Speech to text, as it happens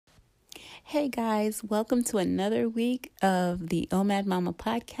Hey guys, welcome to another week of the OMAD Mama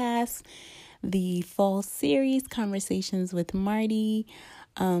podcast, the fall series Conversations with Martie.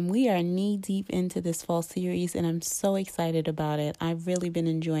 We are knee deep into this fall series and I'm so excited about it. I've really been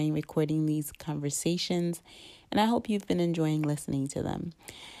enjoying recording these conversations and I hope you've been enjoying listening to them.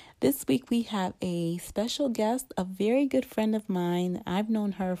 This week we have a special guest, a very good friend of mine. I've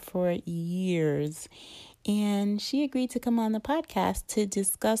known her for years. And she agreed to come on the podcast to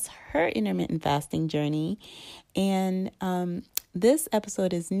discuss her intermittent fasting journey. And this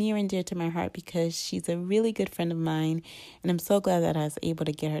episode is near and dear to my heart because she's a really good friend of mine. And I'm so glad that I was able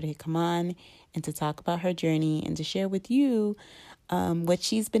to get her to come on and to talk about her journey and to share with you what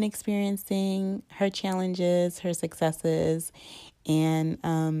she's been experiencing, her challenges, her successes, and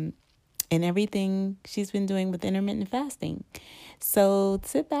everything she's been doing with intermittent fasting. So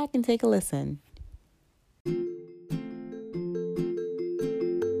sit back and take a listen.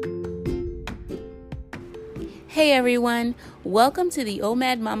 Hey everyone, welcome to the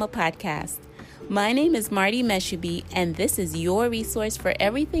OMAD Mama podcast. My name is Martie Meshubi, and this is your resource for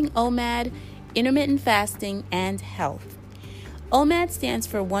everything OMAD, intermittent fasting, and health. OMAD stands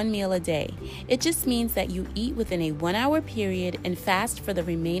for 1 meal a day. It just means that you eat within a 1 hour period and fast for the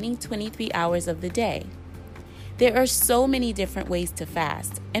remaining 23 hours of the day. There are so many different ways to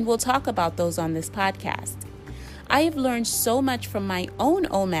fast, and we'll talk about those on this podcast. I have learned so much from my own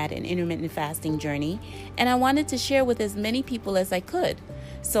OMAD and intermittent fasting journey, and I wanted to share with as many people as I could,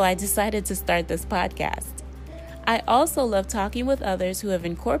 so I decided to start this podcast. I also love talking with others who have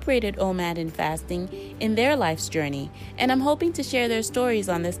incorporated OMAD and fasting in their life's journey, and I'm hoping to share their stories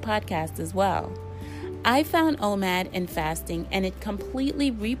on this podcast as well. I found OMAD and fasting, and it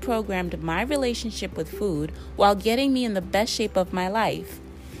completely reprogrammed my relationship with food while getting me in the best shape of my life.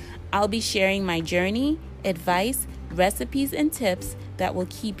 I'll be sharing my journey, advice, recipes, and tips that will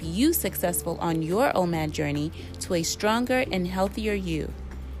keep you successful on your OMAD journey to a stronger and healthier you.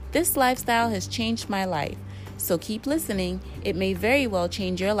 This lifestyle has changed my life, so keep listening. It may very well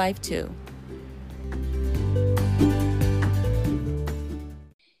change your life too.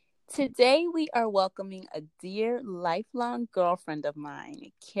 Today we are welcoming a dear lifelong girlfriend of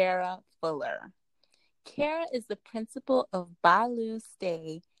mine, Cara Fuller. Cara is the principal of Ballou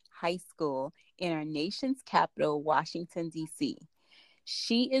Stay High School in our nation's capital, Washington, D.C.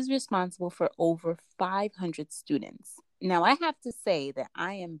 She is responsible for over 500 students. Now, I have to say that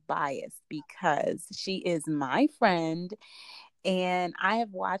I am biased because she is my friend and I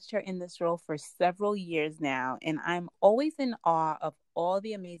have watched her in this role for several years now, and I'm always in awe of all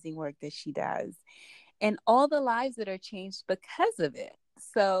the amazing work that she does and all the lives that are changed because of it.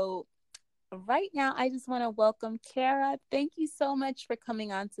 So right now, I just want to welcome Cara. Thank you so much for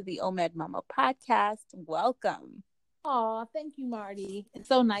coming on to the OMAD Mama podcast. Welcome. Oh, thank you, Martie. It's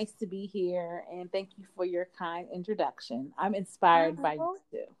so nice to be here, and thank you for your kind introduction. I'm inspired by you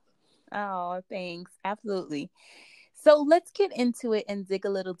too. Oh, thanks. Absolutely. So let's get into it and dig a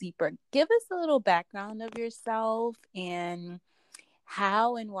little deeper. Give us a little background of yourself and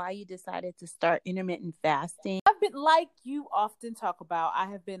how and why you decided to start intermittent fasting. I've been, like you often talk about, I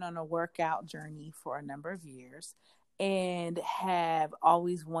have been on a workout journey for a number of years and have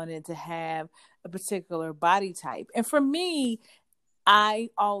always wanted to have a particular body type. And for me, I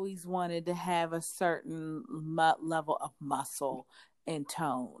always wanted to have a certain level of muscle and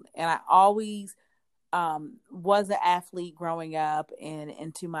tone. And I always was an athlete growing up and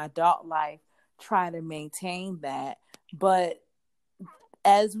into my adult life, trying to maintain that. But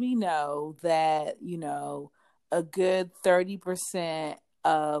as we know that, a good 30%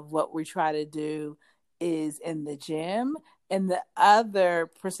 of what we try to do is in the gym, and the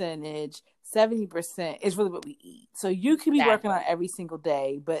other percentage, 70%, is really what we eat. So you could be working on every single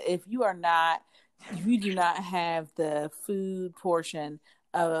day, but if you do not have the food portion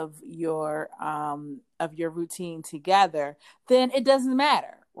of your routine together, then it doesn't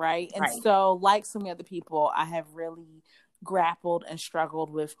matter, right? And so, like so many other people, I have really grappled and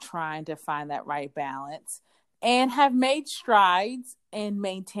struggled with trying to find that right balance, and have made strides in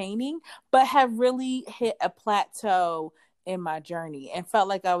maintaining, but have really hit a plateau in my journey and felt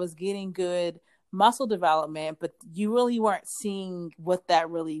like I was getting good muscle development, but you really weren't seeing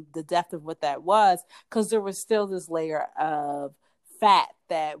the depth of what that was, because there was still this layer of fat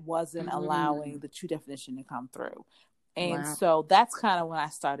that wasn't allowing the true definition to come through. And so that's kind of when I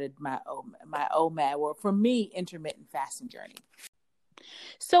started my OMAD, or for me, intermittent fasting journey.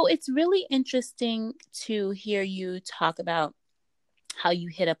 So it's really interesting to hear you talk about how you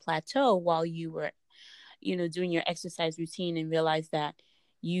hit a plateau while you were, doing your exercise routine and realize that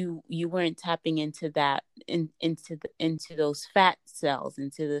you weren't tapping into that into those fat cells,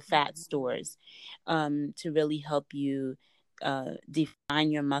 into the fat stores, to really help you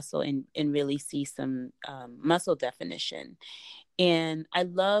define your muscle and really see some muscle definition. And I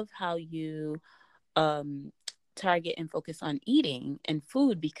love how you um, target and focus on eating and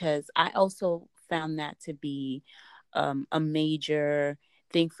food, because I also found that to be a major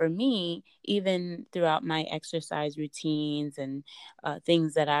thing for me, even throughout my exercise routines and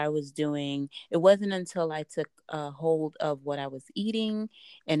things that I was doing. It wasn't until I took hold of what I was eating,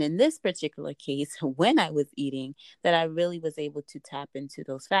 and in this particular case, when I was eating, that I really was able to tap into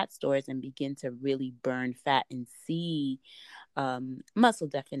those fat stores and begin to really burn fat and see muscle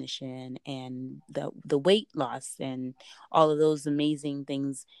definition and the weight loss and all of those amazing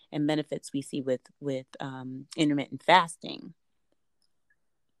things and benefits we see with intermittent fasting.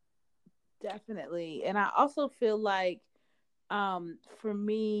 Definitely. And I also feel like for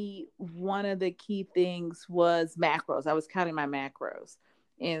me, one of the key things was macros. I was counting my macros.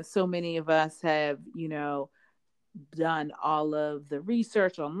 And so many of us have, done all of the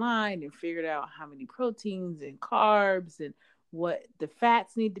research online and figured out how many proteins and carbs and what the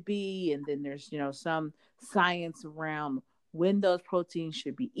fats need to be. And then there's, some science around when those proteins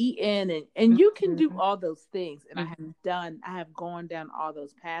should be eaten. And you can do Mm-hmm. all those things. And Mm-hmm. I have gone down all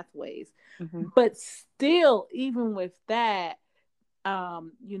those pathways. Mm-hmm. But still, even with that,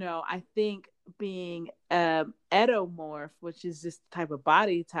 I think being edomorph, which is this type of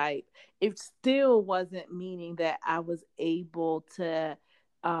body type, it still wasn't meaning that I was able to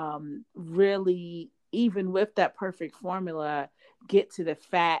really, even with that perfect formula, get to the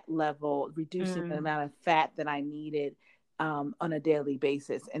fat level, reducing the amount of fat that I needed on a daily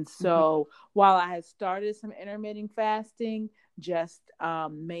basis. And Mm-hmm. so while I had started some intermittent fasting, just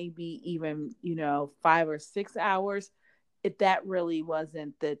maybe even, 5 or 6 hours, that really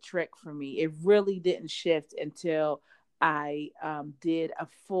wasn't the trick for me. It really didn't shift until I did a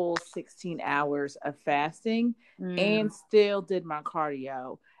full 16 hours of fasting and still did my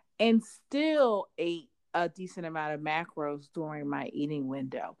cardio and still ate a decent amount of macros during my eating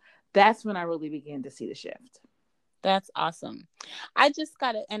window. That's when I really began to see the shift. That's awesome. I just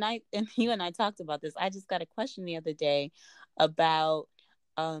got it, and you and I talked about this. I just got a question the other day about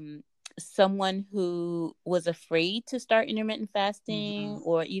um someone who was afraid to start intermittent fasting Mm-hmm.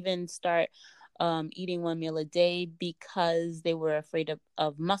 or even start eating one meal a day because they were afraid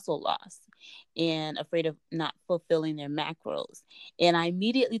of muscle loss and afraid of not fulfilling their macros. And I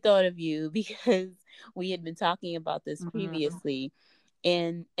immediately thought of you because we had been talking about this Mm-hmm. previously.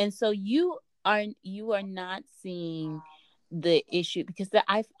 And so you are not seeing the issue, because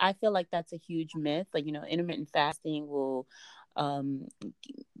I feel like that's a huge myth. Like, intermittent fasting will um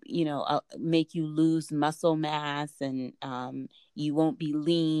make you lose muscle mass, and you won't be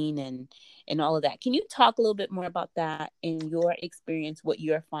lean and all of that. Can you talk a little bit more about that in your experience, what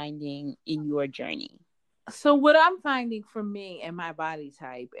you're finding in your journey? So what I'm finding for me and my body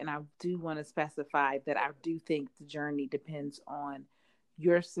type, and I do want to specify that I do think the journey depends on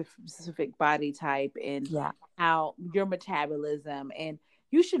your specific body type and Yeah. how your metabolism, and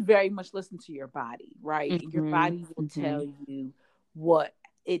you should very much listen to your body, right? Your Mm-hmm. body will Mm-hmm. tell you what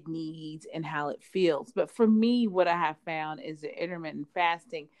it needs and how it feels. But for me, what I have found is that intermittent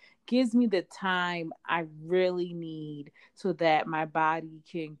fasting gives me the time I really need so that my body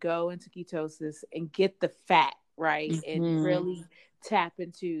can go into ketosis and get the fat, right? And Mm-hmm. really tap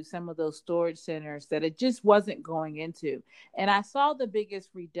into some of those storage centers that it just wasn't going into. And I saw the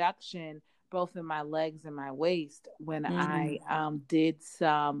biggest reduction both in my legs and my waist when Mm-hmm. I did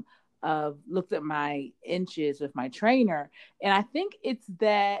some of looked at my inches with my trainer. And I think it's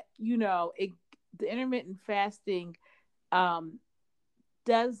that, the intermittent fasting um,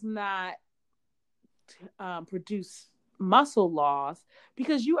 does not produce muscle loss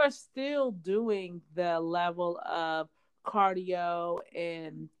because you are still doing the level of cardio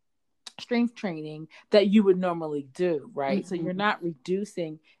and strength training that you would normally do, right? So you're Mm-hmm. not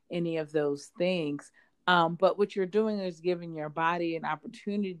reducing any of those things. But what you're doing is giving your body an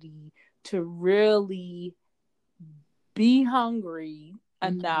opportunity to really be hungry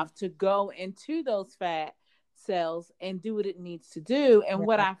Mm-hmm. enough to go into those fat cells and do what it needs to do. And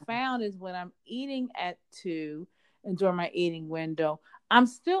what Yeah. I found is when I'm eating at 2 and during my eating window, I'm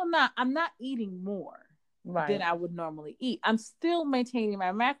not eating more than Right. I would normally eat. I'm still maintaining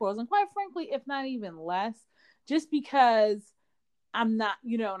my macros and quite frankly, if not even less, just because I'm not,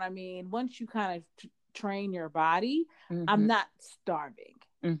 you know what I mean? Once you kind of train your body, I'm Mm-hmm. not starving.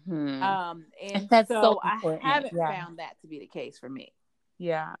 Mm-hmm. And And that's so so I important. haven't Yeah. found that to be the case for me.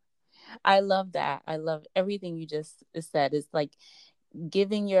 Yeah. I love that. I love everything you just said. It's like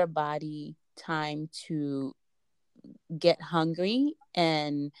giving your body time to get hungry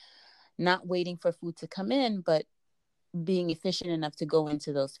and not waiting for food to come in, but being efficient enough to go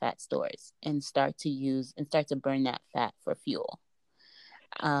into those fat stores and start to burn that fat for fuel.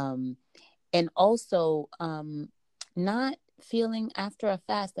 Um, and also not feeling after a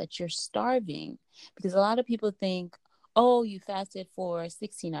fast that you're starving, because a lot of people think, oh, you fasted for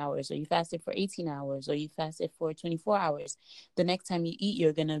 16 hours or you fasted for 18 hours or you fasted for 24 hours. The next time you eat,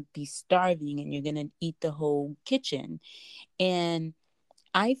 you're going to be starving and you're going to eat the whole kitchen. And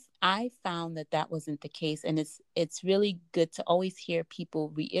I found that that wasn't the case, and it's really good to always hear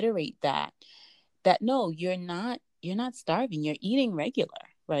people reiterate that no, you're not starving, you're eating regular,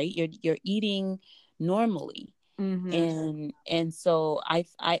 right? You're eating normally. Mm-hmm. And so I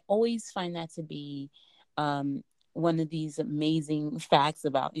always find that to be um one of these amazing facts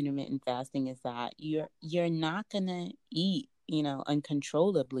about intermittent fasting, is that you're not gonna eat,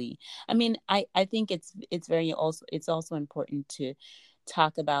 uncontrollably. I mean, I think it's also important to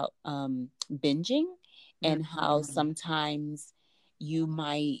talk about binging, and how Mm-hmm. sometimes you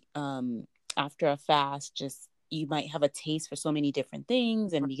might after a fast, just you might have a taste for so many different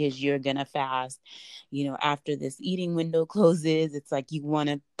things, and because you're gonna fast, after this eating window closes, it's like you want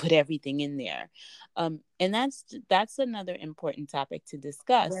to put everything in there. And that's another important topic to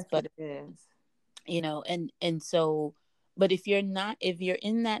discuss. Yes, But it is. and so, but if you're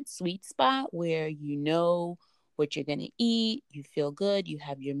in that sweet spot where what you're going to eat, you feel good, you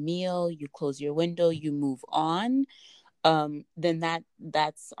have your meal, you close your window, you move on, then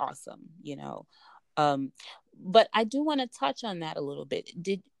that's awesome. um but I do want to touch on that a little bit.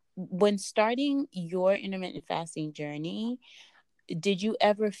 Did When starting your intermittent fasting journey, did you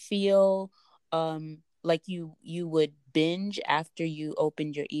ever feel like you would binge after you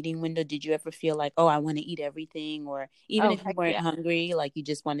opened your eating window? Did you ever feel like, oh, I want to eat everything, or even Oh, if you heck weren't yeah. hungry, like you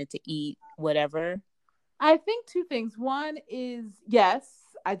just wanted to eat whatever? I think two things. One is, yes,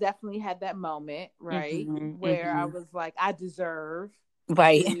 I definitely had that moment, right, Mm-hmm, where I mm-hmm. was like, I deserve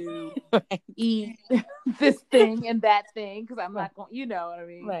Right. to Right. eat this thing and that thing, because I'm Right. not going, you know what I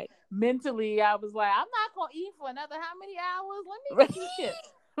mean? Right. Mentally, I was like, I'm not going to eat for another how many hours? Let me Right. get these chips.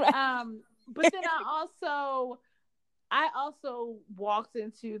 Right. But then I also walked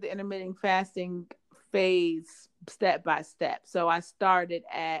into the intermittent fasting phase step by step. So I started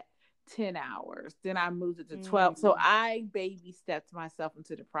at 10 hours, then I moved it to 12. So Mm. I baby stepped myself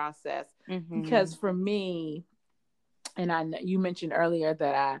into the process, because Mm-hmm. for me, and I know you mentioned earlier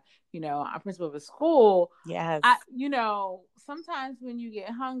that I'm principal of a school. Yes. Sometimes when you get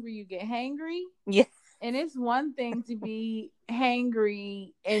hungry, you get hangry. Yes. And it's one thing to be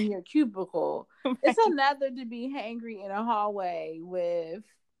hangry in your cubicle. It's Right. another to be hangry in a hallway with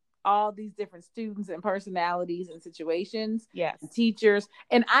all these different students and personalities and situations and Yes. teachers.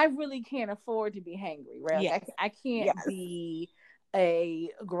 And I really can't afford to be hangry, right? Yes. Like I can't Yes. be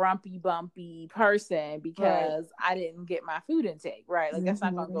a grumpy bumpy person Right. because I didn't get my food intake, right? Like that's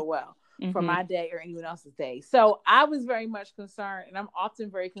not going to Mm-hmm. go well for Mm-hmm. my day or anyone else's day. So I was very much concerned, and I'm often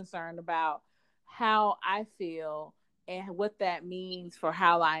very concerned about how I feel and what that means for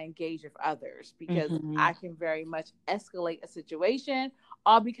how I engage with others, because Mm-hmm. I can very much escalate a situation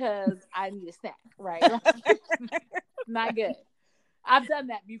all because I need a snack, right? Like, not good. I've done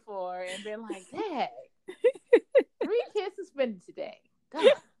that before and been like, Dad, 3 kids suspended today. God.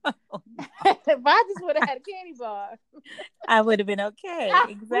 If I just would have had a candy bar, I would have been okay.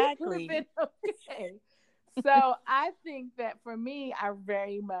 we would have been Exactly. okay. So I think that for me, I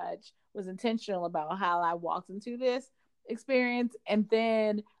very much was intentional about how I walked into this experience. And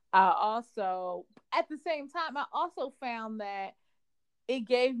then I also, at the same time, I also found that it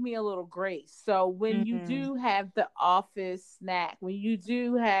gave me a little grace. So when you Mm-hmm. do have the office snack, when you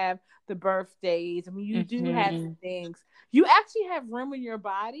do have the birthdays, and when you do have the Mm-hmm. things, you actually have room in your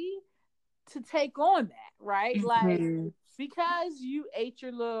body to take on that, right? Like, Mm-hmm. because you ate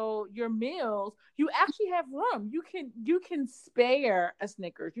your meals, you actually have room. You can spare a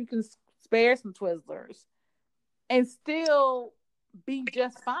Snickers, you can spare some Twizzlers, and still be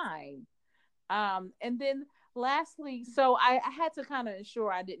just fine. And then lastly, so I had to kind of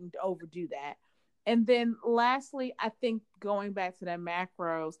ensure I didn't overdo that. And then lastly, I think going back to that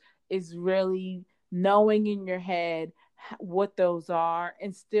macros is really knowing in your head what those are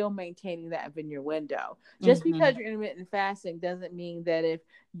and still maintaining that within your window. Just Mm-hmm. because you're intermittent fasting doesn't mean that if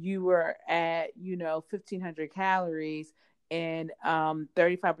you were at 1,500 calories and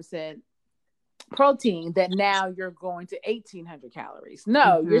 35% protein, that now you're going to 1,800 calories.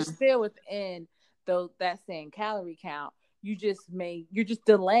 No, you're Mm-hmm. still within that same calorie count. You're just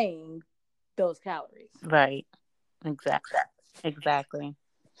delaying those calories. Right. Exactly. Exactly.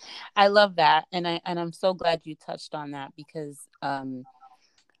 I love that, and I'm so glad you touched on that because a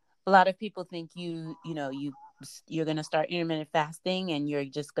lot of people think you're going to start intermittent fasting and you're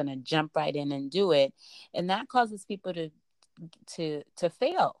just going to jump right in and do it, and that causes people to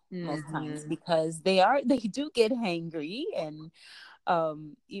fail most times Mm-hmm. because they do get hangry and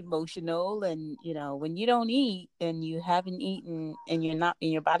emotional, and when you don't eat and you haven't eaten and you're not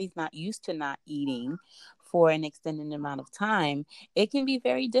and your body's not used to not eating for an extended amount of time, it can be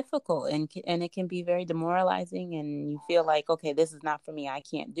very difficult, and it can be very demoralizing, and you feel like, okay, this is not for me, I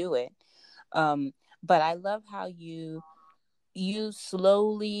can't do it. um but I love how you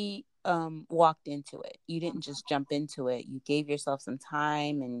slowly walked into it. You didn't just jump into it. You gave yourself some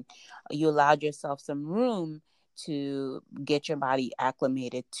time, and you allowed yourself some room to get your body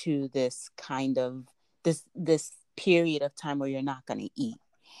acclimated to this period of time where you're not going to eat.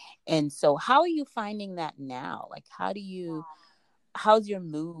 And so how are you finding that now? Like, how's your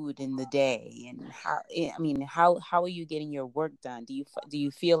mood in the day, and how are you getting your work done? Do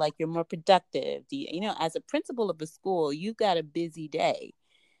you feel like you're more productive? As a principal of a school, you've got a busy day.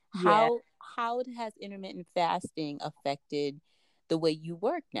 Yeah. How has intermittent fasting affected the way you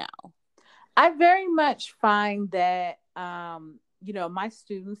work now? I very much find that my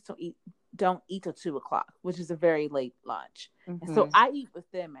students don't eat till 2 o'clock, which is a very late lunch. And so Hmm. I eat with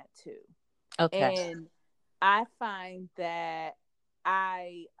them at 2. Okay. And I find that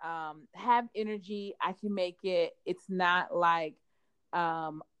I have energy. I can make it. It's not like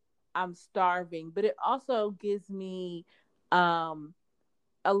um, I'm starving, but it also gives me um,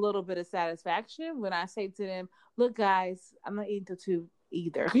 a little bit of satisfaction when I say to them, "Look, guys, I'm not eating till 2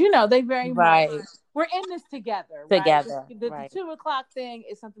 either." They very much, Right. we're in this together, right? Together. The Right. 2 o'clock thing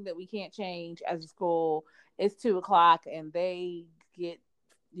is something that we can't change as a school. It's 2 o'clock, and they get,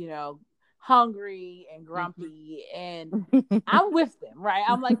 you know, hungry and grumpy, and I'm with them, right?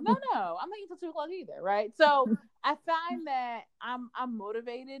 I'm like, no, no, I'm not eating till 2 o'clock either, right? So I find that I'm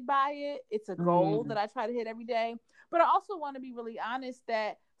motivated by it. It's a goal Mm. that I try to hit every day. But I also want to be really honest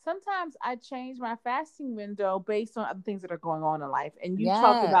that sometimes I change my fasting window based on other things that are going on in life. And you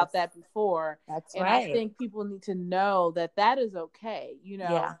talked about Yes, that before. that's And I right. think people need to know that that is okay.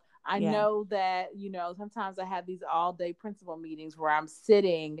 Yeah. I Yeah. know that, sometimes I have these all day principal meetings where I'm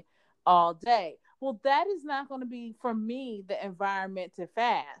sitting all day. Well, that is not going to be for me the environment to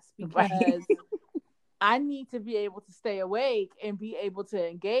fast, Right. because I need to be able to stay awake and be able to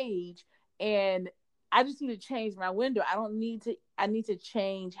engage. And I just need to change my window. I need to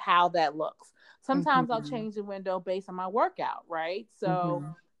change how that looks. Sometimes I'll Hmm. change the window based on my workout, right? So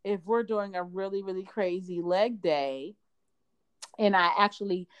Hmm. if we're doing a really, really crazy leg day and I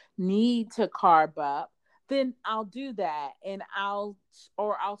actually need to carb up, then I'll do that, and I'll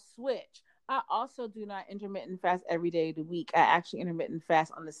switch. I also do not intermittent fast every day of the week. I actually intermittent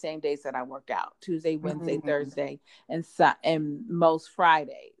fast on the same days that I work out: Tuesday, Wednesday, Hmm. Thursday, and most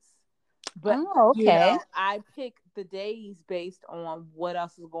Fridays. But Oh, okay. I pick the days based on what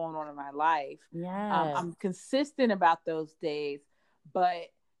else is going on in my life. Yes. I'm consistent about those days, but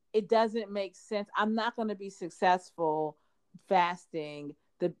it doesn't make sense. I'm not going to be successful fasting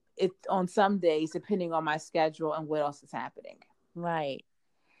on some days depending on my schedule and what else is happening. Right.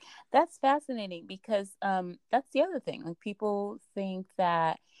 That's fascinating because that's the other thing. Like, people think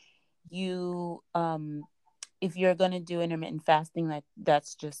that you if you're going to do intermittent fasting,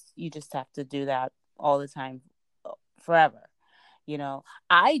 that's just, you just have to do that all the time, forever.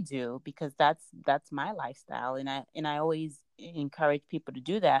 I do because that's my lifestyle, and I always encourage people to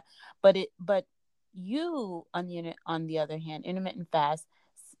do that. But you, on the other hand, intermittent fast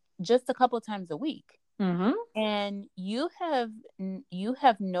just a couple times a week, Mm-hmm. and you have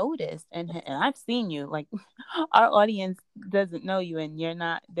noticed, and I've seen you, like, our audience doesn't know you, and they're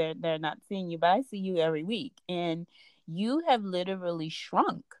not seeing you, but I see you every week, and you have literally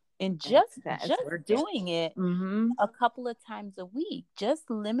shrunk, and That is just working. doing it Mm-hmm. a couple of times a week, just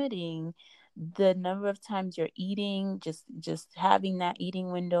limiting the number of times you're eating, just having that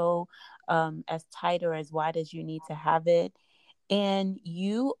eating window as tight or as wide as you need to have it, and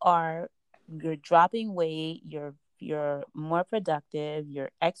you're dropping weight, you're more productive,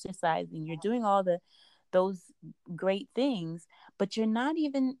 you're exercising, you're doing all those great things, but you're not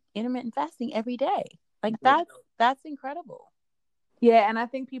even intermittent fasting every day. Like, that's incredible. Yeah, and I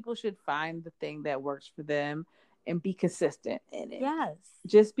think people should find the thing that works for them and be consistent in it. Yes.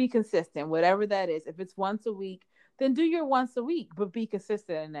 Just be consistent, whatever that is. If it's once a week, then do your once a week, but be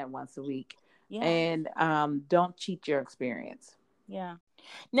consistent in that once a week, Yeah. and don't cheat your experience. Yeah.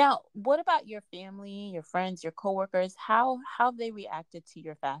 Now, what about your family, your friends, your coworkers? How have they reacted to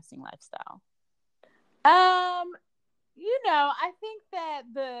your fasting lifestyle? Um, I think that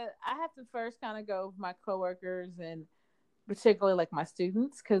I have to first kind of go with my coworkers and particularly like my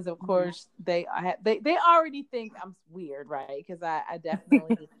students, because of course they already think I'm weird, right? Because I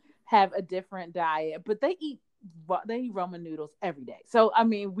definitely have a different diet, but they eat ramen noodles every day. So I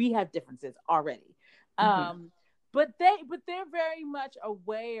mean, we have differences already. Um, but they're very much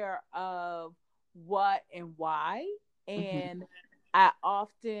aware of what and why, Mm-hmm. and I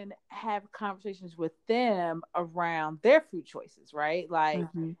often have conversations with them around their food choices, right? Like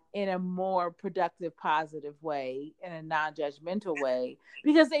Mm-hmm. in a more productive, positive way, in a non-judgmental way,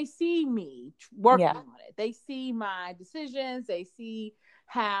 because they see me Yeah. working on it. They see my decisions. They see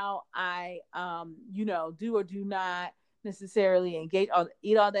how I, do or do not necessarily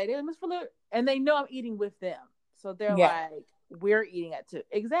eat all day. And they know I'm eating with them, so they're Yeah. like, "We're eating at two."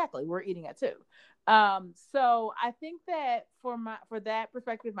 Exactly, we're eating at two. So I think that for that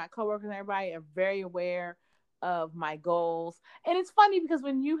perspective, my coworkers and everybody are very aware of my goals. And it's funny because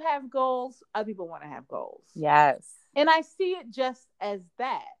when you have goals, other people want to have goals. Yes. And I see it just as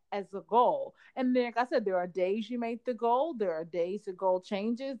that, as a goal. And then, like I said, there are days you make the goal, there are days the goal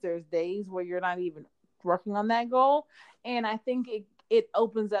changes, there's days where you're not even working on that goal. And I think it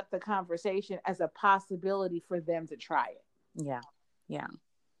opens up the conversation as a possibility for them to try it. Yeah. Yeah.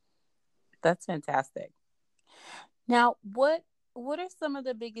 That's fantastic. Now, what are some of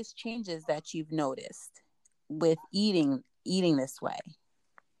the biggest changes that you've noticed with eating this way?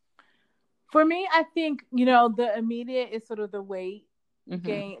 For me, I think, the immediate is sort of the weight Mm-hmm.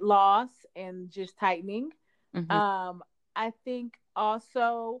 gain loss and just tightening. Mm-hmm. Um, I think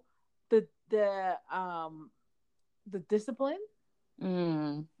also the discipline.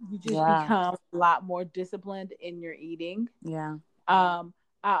 Mm. You just Yeah. become a lot more disciplined in your eating. Yeah. Um,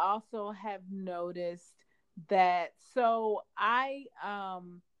 I also have noticed that. So I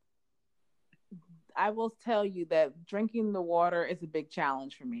will tell you that drinking the water is a big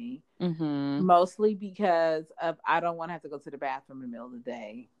challenge for me, Mm-hmm. mostly because of I don't want to have to go to the bathroom in the middle of the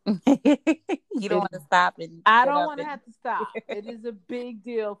day. You don't It want to stop and I get don't up want to and have to stop. It is a big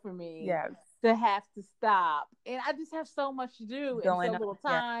deal for me yes, to have to stop. And I just have so much to do and so going on. little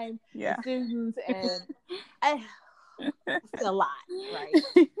Yeah. time and Yeah. students and I, it's a lot, right?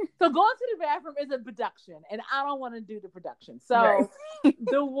 So going to the bathroom is a production and I don't want to do the production. Right. So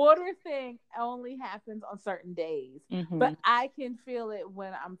the water thing only happens on certain days, Mm-hmm. but I can feel it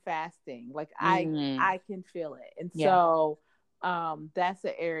when I'm fasting. Like Mm. I can feel it. And Yeah. so that's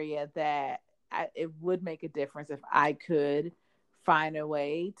an area that it would make a difference if I could find a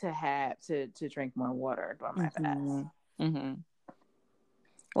way to have to drink more water during my fast. Mm-hmm. Mm-hmm.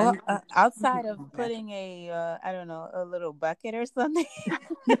 I Well, need outside of to putting a, I don't know, a little bucket or something. I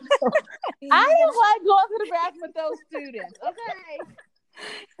mean, I you don't like going to the bathroom with those students.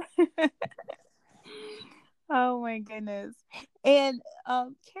 Okay. oh my goodness. And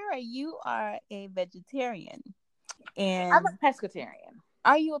Cara, you are a vegetarian. I'm And a pescatarian.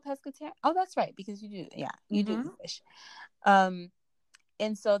 are you a pescatarian? Oh, that's right, because you do. Yeah, you do Mm-hmm. eat fish. Um,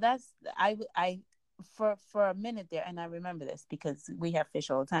 and so that's I for a minute there, and I remember this because we have fish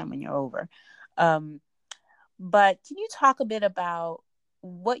all the time when you're over. Um, but can you talk a bit about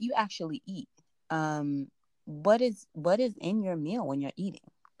what you actually eat? Um, what is in your meal when you're eating?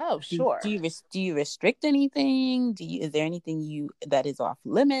 Oh, Do sure. you do you restrict anything? Is there anything you that is off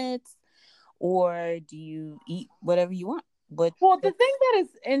limits, or do you eat whatever you want? Well, the thing that is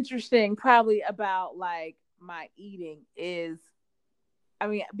interesting probably about like my eating is, I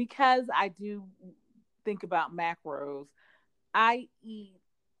mean, because I do think about macros, I eat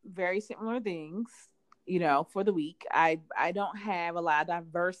very similar things, for the week. I don't have a lot of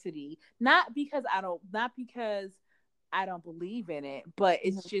diversity, not because I don't believe in it, but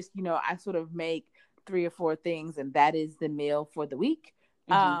it's Mhm, just, I sort of make three or four things and that is the meal for the week.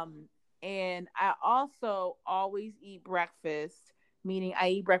 mhm, Um and I also always eat breakfast, meaning I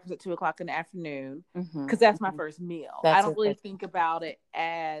eat breakfast at 2 o'clock in the afternoon mhm, because that's my mhm. first meal. I That's don't your really first. think about it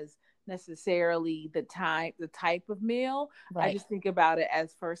as necessarily the type of meal. I Right, just think about it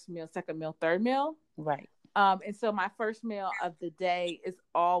as first meal, second meal, third meal. right. And so my first meal of the day is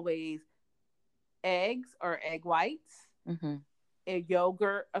always eggs or egg whites, Mhm, a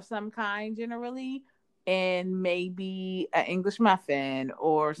yogurt of some kind generally, and maybe an English muffin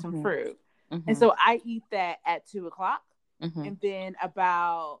or some mhm, fruit. And mhm, so I eat that at 2 o'clock. mhm, And then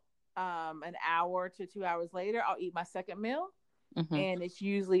about an hour to 2 hours later, I'll eat my second meal. mhm, And it's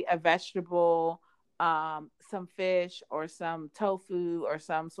usually a vegetable, some fish or some tofu or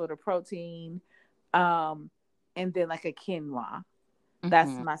some sort of protein, um, and then like a quinoa.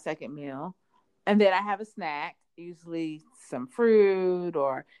 That's mhm, my second meal. And then I have a snack, usually some fruit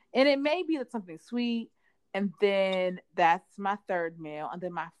and it may be something sweet. And then that's my third meal. And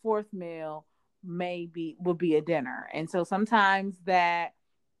then my fourth meal will be a dinner. And so sometimes that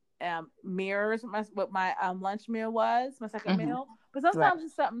mirrors what my lunch meal was, my second Mm-hmm. meal. But Right. sometimes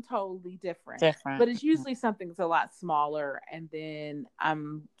it's something totally different. Different. But it's usually something that's a lot smaller. And then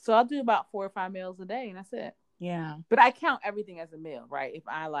so I'll do about 4 or 5 meals a day, and that's it. Yeah. But I count everything as a meal, right? If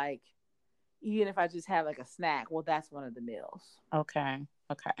I like, even if I just have like a snack, well, that's one of the meals. Okay.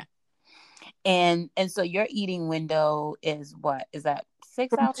 Okay. And so your eating window is what? Is that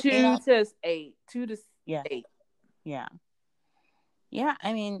 6 From hours, 8 2 hours? to 8, 2 to Yeah. 8. Yeah. Yeah.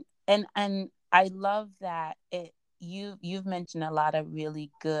 I mean, and I love that you've mentioned a lot of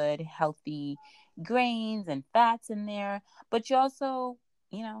really good, healthy grains and fats in there, but you also,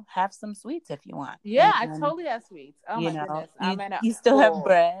 have some sweets if you want. Yeah, I And totally have sweets. Oh my goodness. I'm you at a you still have full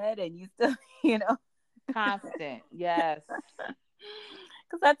bread and you still, constant. Yes.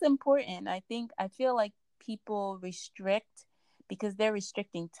 because that's important. I feel like people restrict because they're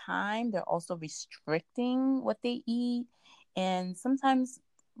restricting time. They're also restricting what they eat, and sometimes,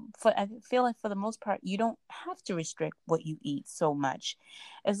 I feel like for the most part, you don't have to restrict what you eat so much,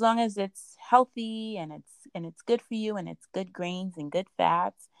 as long as it's healthy and it's good for you and it's good grains and good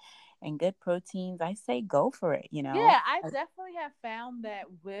fats and good proteins. I say go for it. Yeah, I definitely have found that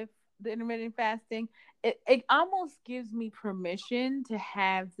with the intermittent fasting, it almost gives me permission to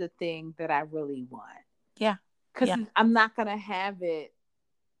have the thing that I really want. Yeah, Because yeah. I'm not going to have it,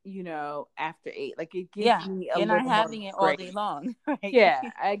 after 8. Like, it gives Yeah, me a you're not little more having it all day grace. long, right? Yeah,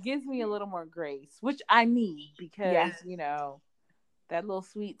 it gives me a little more grace, which I need Yeah. because, that little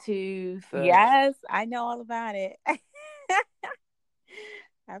sweet tooth. Yes, I know all about it.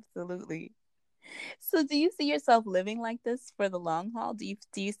 Absolutely. So do you see yourself living like this for the long haul? Do you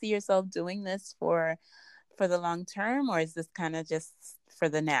see yourself doing this for the long term, or is this kind of just for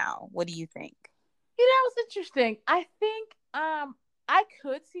the now? What do you think? It's interesting. I think I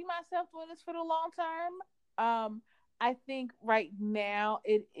could see myself doing this for the long term. I think right now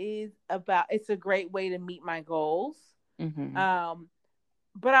it's a great way to meet my goals. Mm-hmm. Um,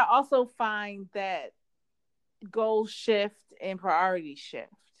 but I also find that goals shift and priorities shift.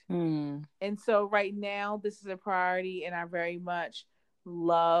 Mm. And so right now this is a priority, and I very much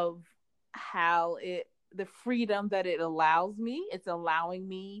love how the freedom that it allows me. It's allowing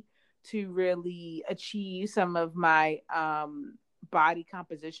me to really achieve some of my body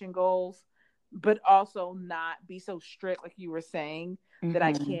composition goals, but also not be so strict, like you were saying, that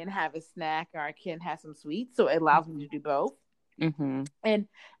I Mm-hmm. can have a snack or I can have some sweets. So it allows me to do both. Mm-hmm. And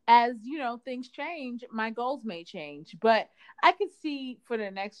as things change, my goals may change, but I could see for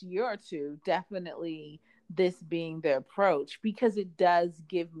the next year or two, definitely this being the approach, because it does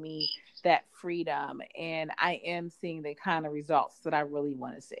give me that freedom, and I am seeing the kind of results that I really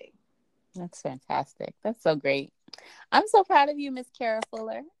want to see. That's fantastic. That's so great. I'm so proud of you, Miss Cara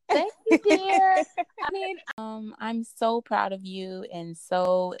Fuller. Thank you, dear. I mean, I'm so proud of you and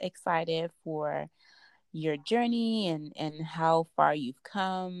so excited for your journey and how far you've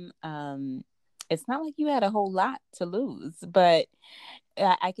come. It's not like you had a whole lot to lose, but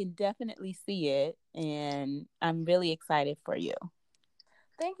I can definitely see it, and I'm really excited for you.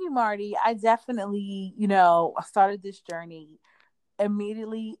 thank you, Martie. I definitely, started this journey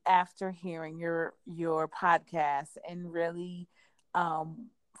immediately after hearing your podcast, and really um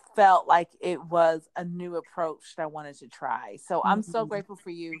felt like it was a new approach that I wanted to try. So I'm so Mhm. grateful for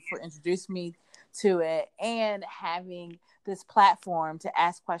you for introducing me to it and having this platform to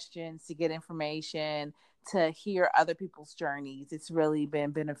ask questions, to get information, to hear other people's journeys. It's really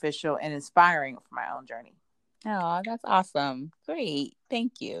been beneficial and inspiring for my own journey. Oh, that's awesome. Great.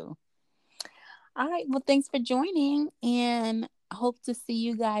 Thank you. All right. Well, thanks for joining, and I hope to see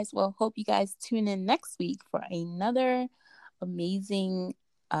you guys. Well, hope you guys tune in next week for another amazing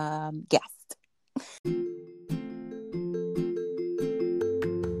guest.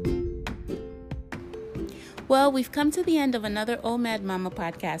 Well, we've come to the end of another OMAD Mama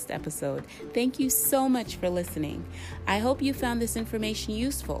podcast episode. Thank you so much for listening. I hope you found this information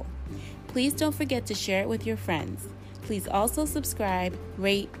useful. Please don't forget to share it with your friends. Please also subscribe,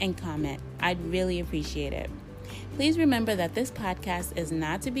 rate, and comment. I'd really appreciate it. Please remember that this podcast is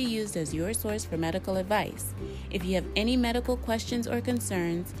not to be used as your source for medical advice. If you have any medical questions or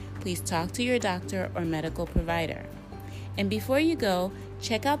concerns, please talk to your doctor or medical provider. And before you go,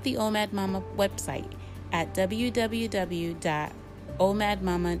 check out the OMAD Mama website at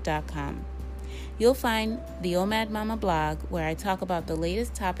www.omadmama.com. You'll find the OMAD Mama blog, where I talk about the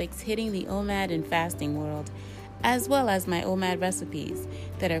latest topics hitting the OMAD and fasting world, as well as my OMAD recipes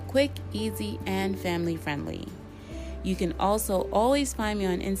that are quick, easy, and family friendly. You can also always find me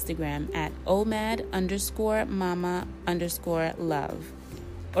on Instagram at omad_mama_love,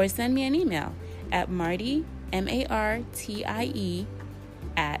 or send me an email at Martie, MARTIE,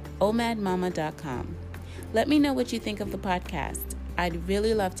 at omadmama.com. Let me know what you think of the podcast. I'd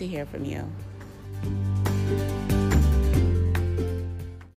really love to hear from you.